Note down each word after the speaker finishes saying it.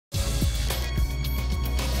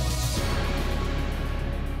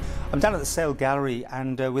I'm down at the Sayle Gallery,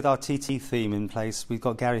 and with our TT theme in place, we've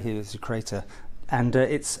got Gary here as the creator, and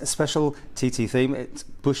it's a special TT theme. It's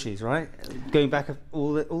Bushy's, right? Going back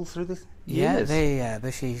all through the years. Yeah,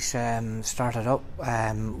 Bushy's started up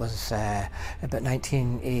was about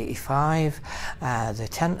 1985. The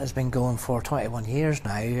tent has been going for 21 years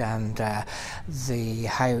now, and how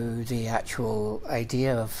the actual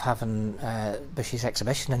idea of having Bushy's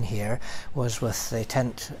exhibition in here was with the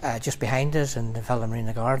tent just behind us in the Villa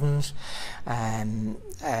Marina Gardens.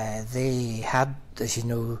 They had, as you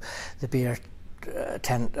know, the beer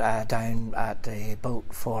tent down at the boat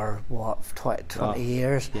for what, 20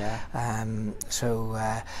 years. Yeah. So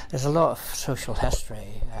there's a lot of social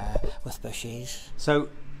history with Bushy's. So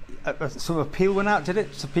a sort of appeal went out, did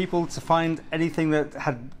it, to people to find anything that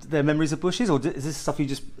had their memories of Bushy's, or is this stuff you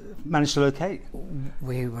just managed to locate?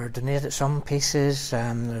 We were donated some pieces.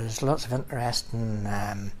 There's lots of interesting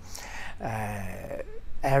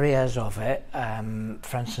areas of it.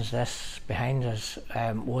 For instance, this behind us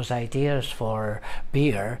was ideas for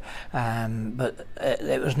beer, but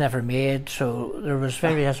it was never made, so there was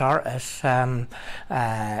various artists,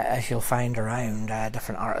 as you'll find around.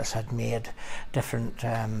 Different artists had made different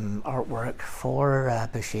artwork for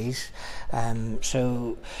Bushy's,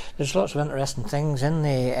 so there's lots of interesting things in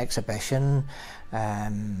the exhibition.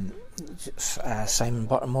 Simon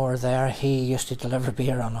Buttermore there, he used to deliver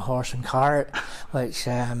beer on a horse and cart, which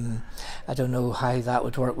I don't know how that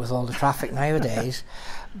would work with all the traffic nowadays.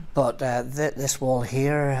 But this wall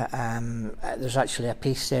here, there's actually a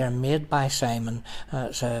piece there made by Simon.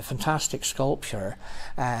 It's a fantastic sculpture.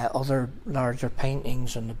 Other larger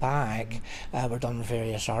paintings in the back were done with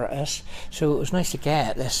various artists. So it was nice to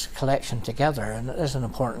get this collection together, and it is an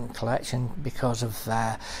important collection because of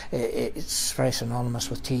it's very synonymous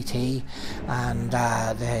with TT and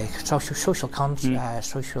the social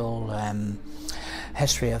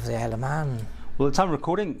history of the Isle of Man. Well, at the time of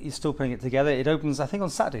recording, you're still putting it together. It opens, I think, on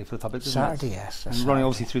Saturday for the public, doesn't Saturday, it? yes. And running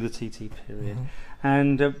obviously through the TT period.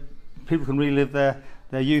 And people can relive their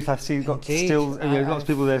youth. I've seen got still lots of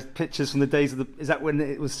people, there's pictures from the days of the... Is that when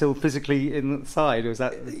it was still physically inside, or is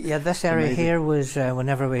that... Yeah, this area amazing? Here was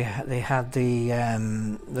whenever they had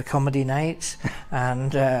the comedy nights,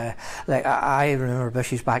 and like I remember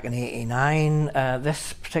Bushy's back in '89.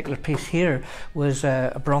 This particular piece here was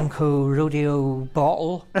a Bronco rodeo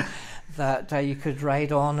bottle that you could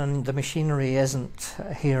ride on, and the machinery isn't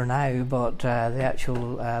here now, but the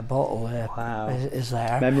actual bottle is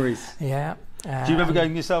there. Memories. Yeah. Do you remember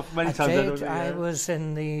going yourself many times? I was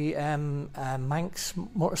in the Manx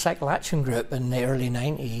Motorcycle Action Group in the early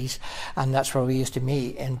 90s, and that's where we used to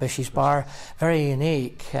meet in Bushy's bar. Very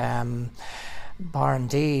unique bar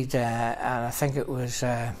indeed, and I think it was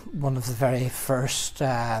one of the very first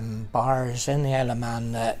bars in the Isle of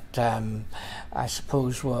Man that I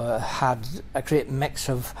suppose had a great mix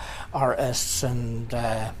of artists and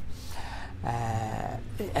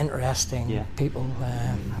interesting people.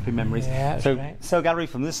 Happy memories. Yeah, so, right. Sayle Gallery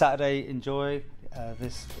from this Saturday. Enjoy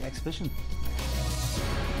this exhibition.